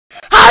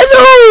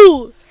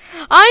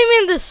I'm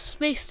in the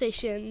space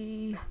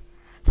station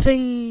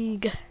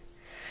thing,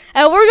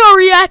 and we're gonna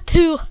react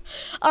to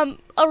a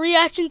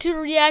reaction to a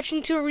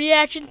reaction to a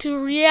reaction to a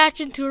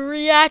reaction to a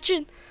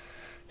reaction.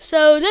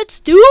 So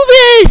let's do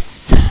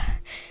this.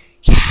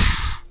 Yeah.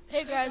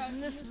 Hey guys, in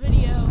this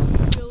video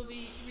we'll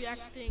be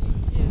reacting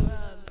to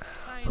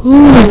cyanin.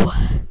 Ooh,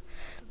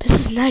 this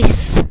is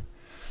nice.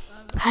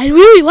 I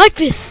really like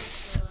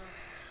this.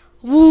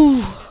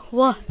 Ooh,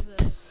 what?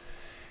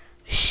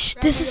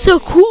 This is so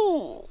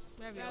cool.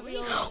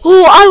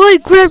 Oh, I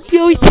like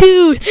ravioli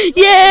too.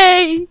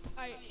 Yay!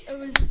 I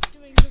was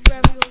doing the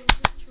ravioli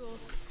ritual,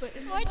 but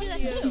in I do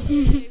that too.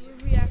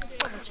 We're reacting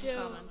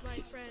to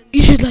my friend.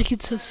 You should like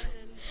it, sis.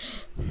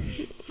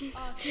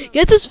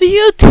 Get this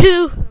video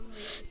to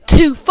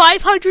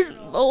 500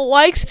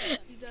 likes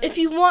if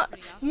you want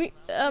me,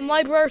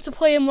 my brother to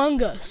play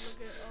Among Us.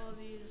 Look at all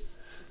these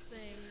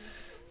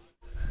things.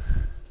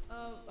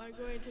 I'm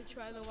going to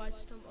try to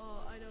watch them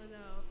all. I don't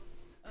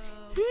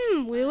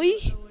know. Really? I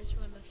don't know which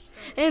one to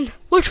start. And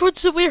which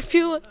one's the weird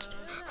feeling?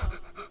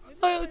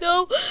 I don't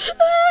know. Let's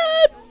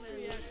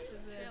react to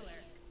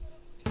this.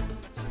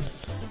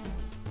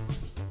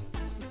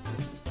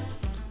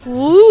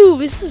 Ooh,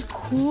 this is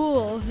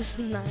cool. This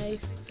is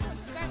nice.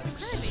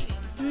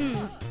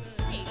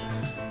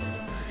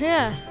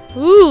 Yeah.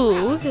 Ooh,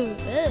 look at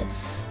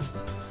this.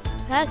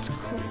 That's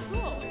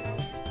cool.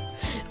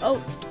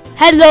 Oh,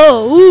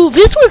 hello. Ooh,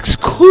 this looks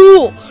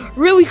cool.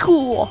 Really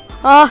cool.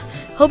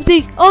 Hope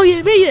they. Oh,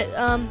 you made it.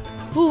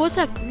 Ooh, what's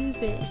that green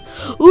thing?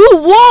 Ooh,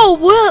 whoa.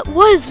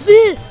 What is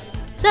this?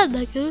 Is that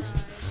Legos?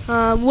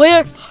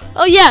 Where?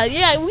 Oh yeah.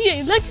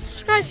 We like to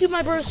subscribe to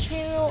my brother's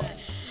channel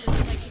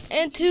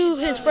and to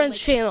his friend's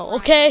channel.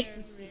 Okay.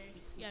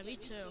 Yeah, me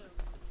too.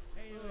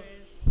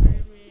 Anyways,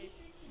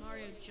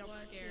 Mario jump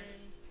scare.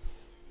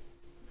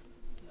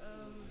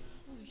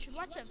 You should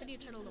watch that video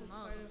titled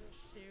Among.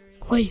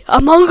 Wait,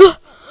 Among Us?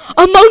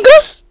 Among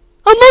Us?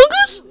 Among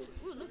Us?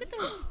 Ooh, look at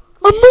those.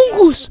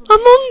 Among Us?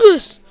 Among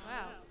Us?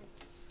 Wow.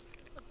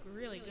 Look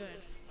really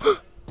good.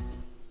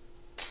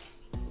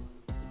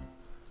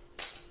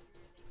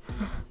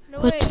 No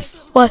What? way, it's an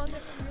What? Among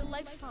Us in Real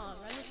Life song.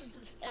 I listen to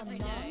this every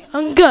day.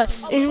 Among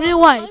Us in real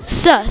life.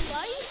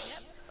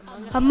 Sus.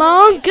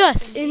 Among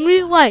Us in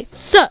real life.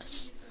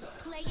 Sus.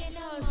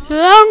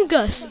 Among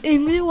Us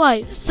in real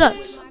life.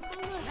 Sus. I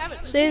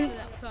haven't Saying, listened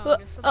to that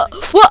song. It's something I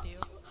should what? do.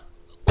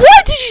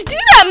 Why did you do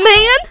that,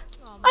 man?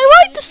 I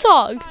like the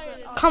song.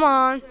 Come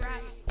on.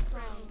 Rap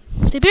song.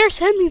 They better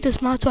send me this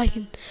mod so I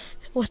can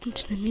listen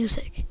to the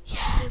music.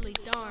 Yeah. Really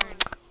darn.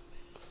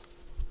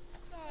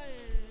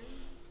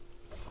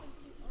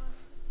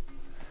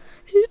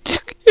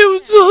 It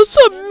was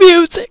awesome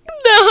music.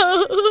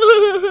 No.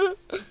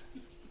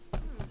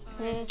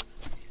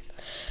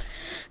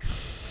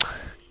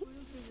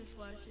 Just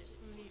watch it.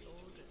 We need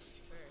oldest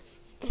first.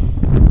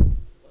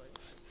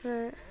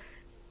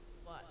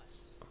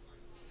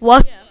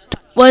 What? Yeah, that's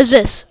right. What is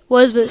this?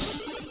 What is this?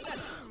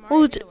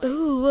 Mario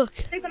Ooh, look.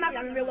 Super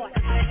Mario in real life.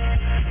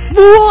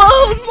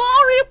 Whoa,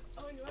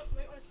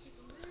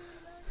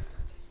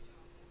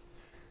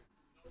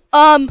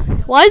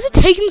 Mario! Why is it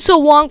taking so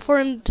long for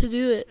him to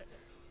do it?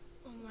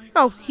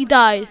 Oh, he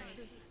died.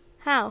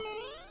 How?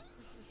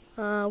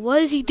 What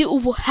does he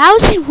do? How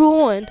is he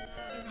rolling?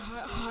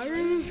 Hire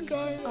this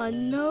guy.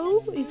 No?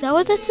 Is that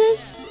what that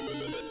says?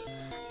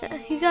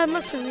 He got a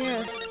mushroom,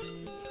 yeah.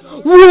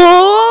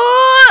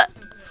 What?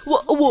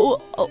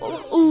 Whoa.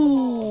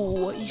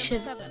 Ooh, you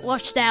should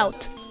watch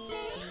out.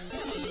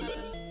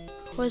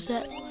 What is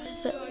that?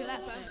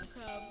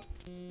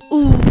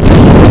 Ooh.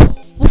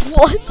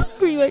 What's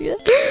screaming like that?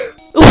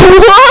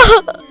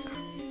 What?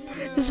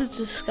 This is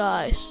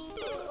disguise.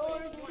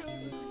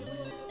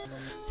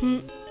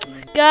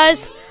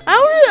 Guys,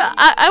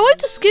 I like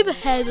to skip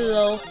ahead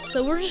though,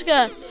 so we're just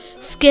gonna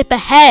skip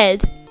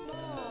ahead.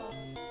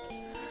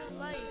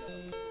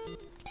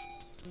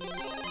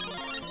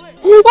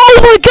 Oh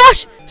my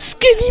gosh!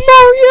 Skinny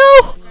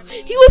Mario!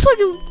 He looks like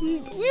a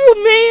real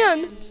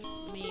man!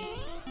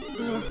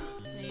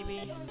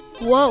 Maybe.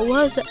 What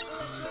was it?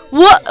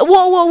 What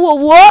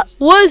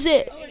was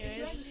it?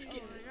 Anyways,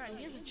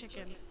 he is a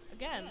chicken.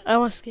 Again. I don't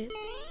want to skip.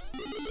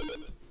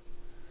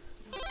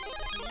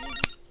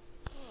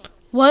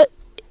 What?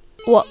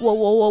 What? You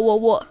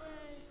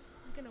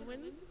gonna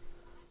win?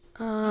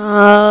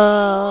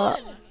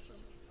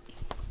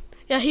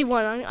 Yeah, he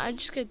won. I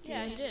just got.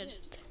 Yeah, he did.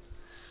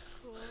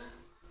 Cool.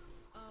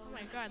 Oh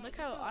my god, look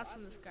how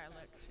awesome this guy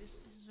looks. He's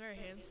very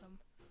handsome.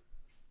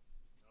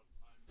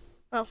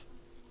 Oh.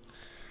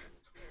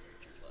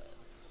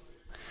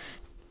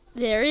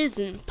 There is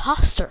an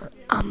imposter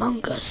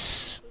among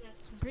us.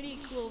 Some pretty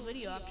cool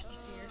video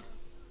options here.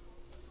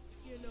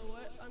 You know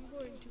what? I'm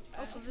going to.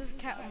 Also, there's a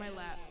cat on my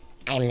lap.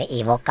 I'm the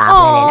evil goblin in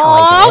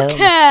Oh, Owen's room.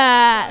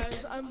 cat!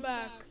 Guys, I'm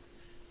back.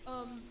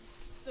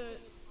 The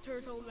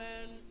turtle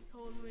man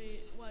told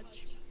me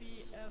watch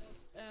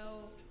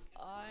BFLI.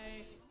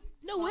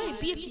 No way,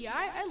 BFDI?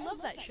 I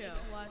love that show.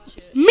 Watch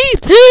it. Me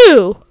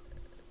too!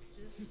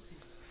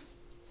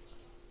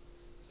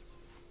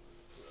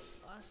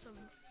 Awesome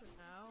for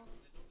now.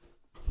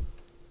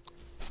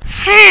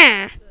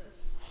 Ha!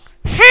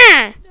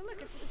 Ha! Yeah,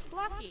 look, it's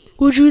blocky.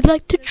 Would you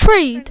like to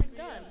trade?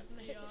 Gun.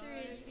 The hit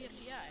series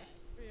BFDI.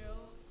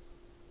 Real.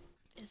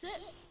 Is it?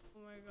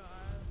 Oh my god.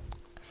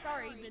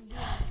 Sorry, you've been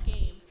doing this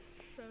game.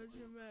 So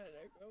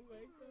dramatic. Oh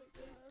my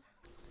god.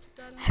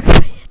 Done.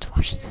 Everybody that's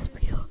watching this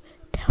video,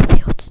 tell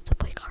me what's to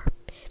play card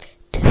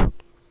too.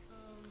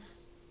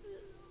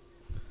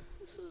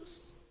 This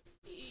is.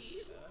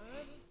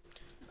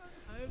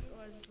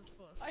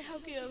 I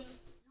have give.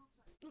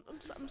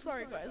 I'm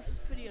sorry, guys. This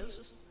video is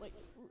just like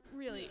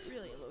really,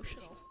 really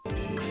emotional.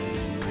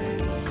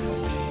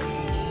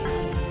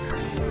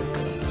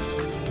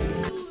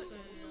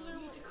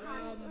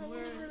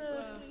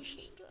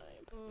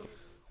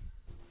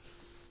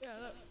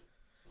 Yeah.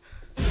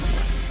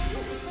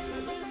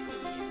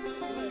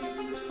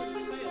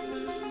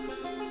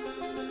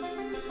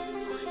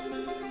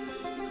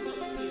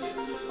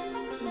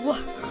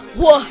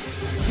 What?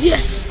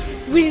 Yes,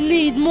 we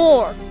need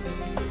more.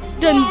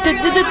 Dun, dun,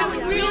 dun,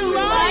 dun. Real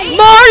life.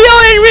 Mario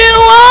in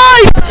real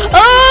life!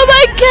 Oh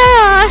my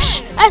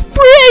gosh! At 3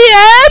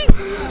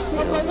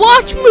 a.m.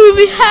 Watch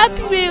movie,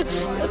 Happy Meal,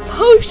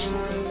 potion,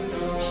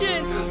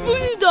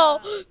 voodoo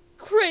doll,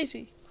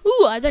 crazy.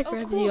 Ooh, I like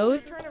ravioli.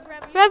 So trying to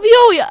wrap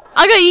Ravioli,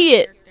 I gotta eat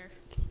it.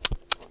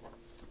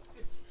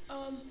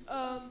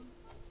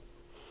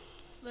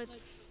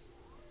 Let's.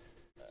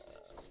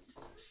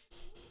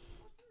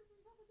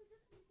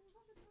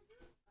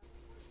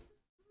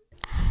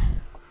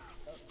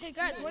 Hey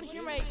guys, want to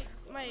hear my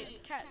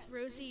cat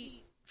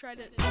Rosie try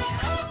to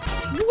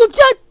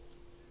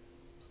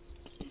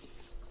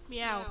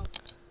meow?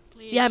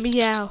 Please. Yeah,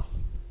 meow.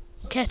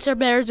 Cats are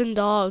better than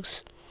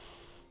dogs.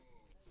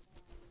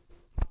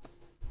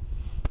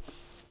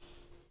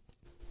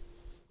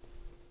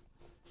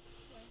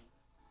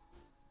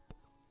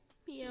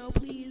 Meow,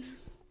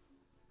 please.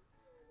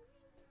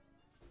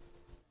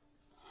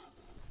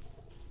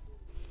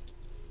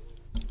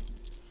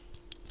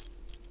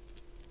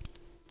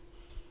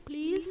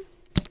 Please.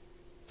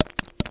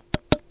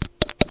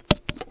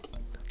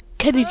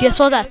 Can you guess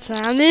what that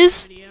sound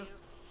is? Video.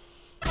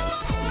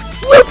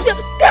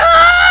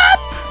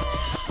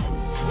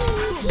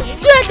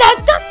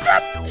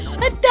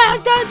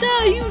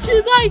 You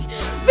should like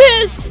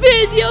this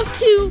video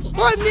to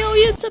 1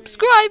 million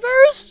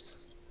subscribers.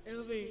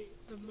 It'll be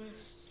the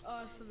most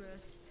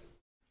awesomest.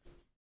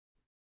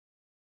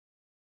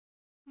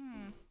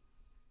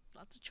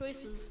 Lots of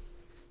choices.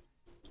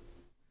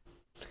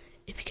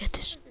 If you get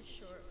this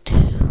to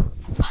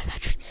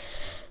 500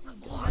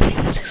 1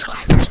 million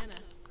subscribers,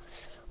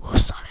 we'll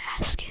stop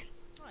asking.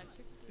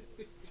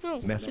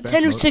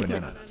 Nintendo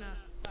Sigma.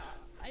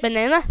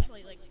 Banana?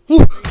 Actually, like,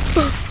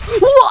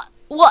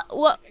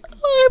 What?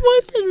 I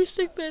want Henry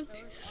Stickman.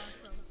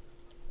 awesome.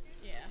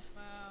 Yeah.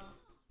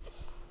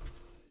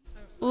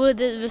 Wow. Ooh,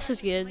 this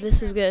is good.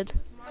 This is good.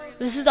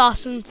 This is the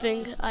awesome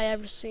thing I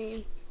ever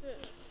seen.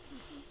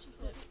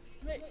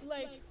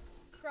 Like,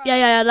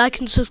 Yeah. Like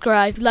and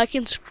subscribe.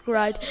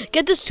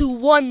 Get this to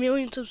 1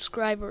 million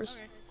subscribers.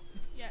 okay.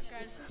 Yeah,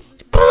 guys.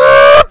 This is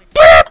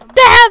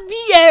The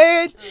happy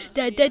end.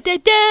 Da. the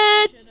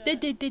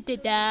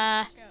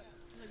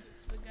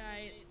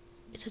guy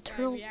It's a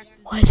turtle. reacted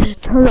Why is it a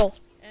turtle?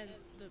 and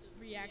the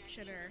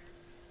reactioner.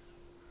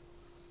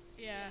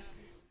 Yeah.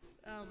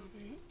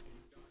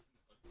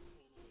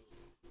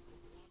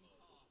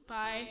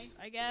 Bye,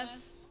 I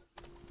guess.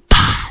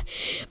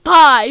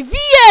 Bye. The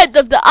end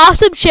of the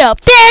awesome show.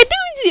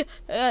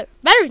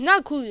 Battery's not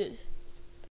included.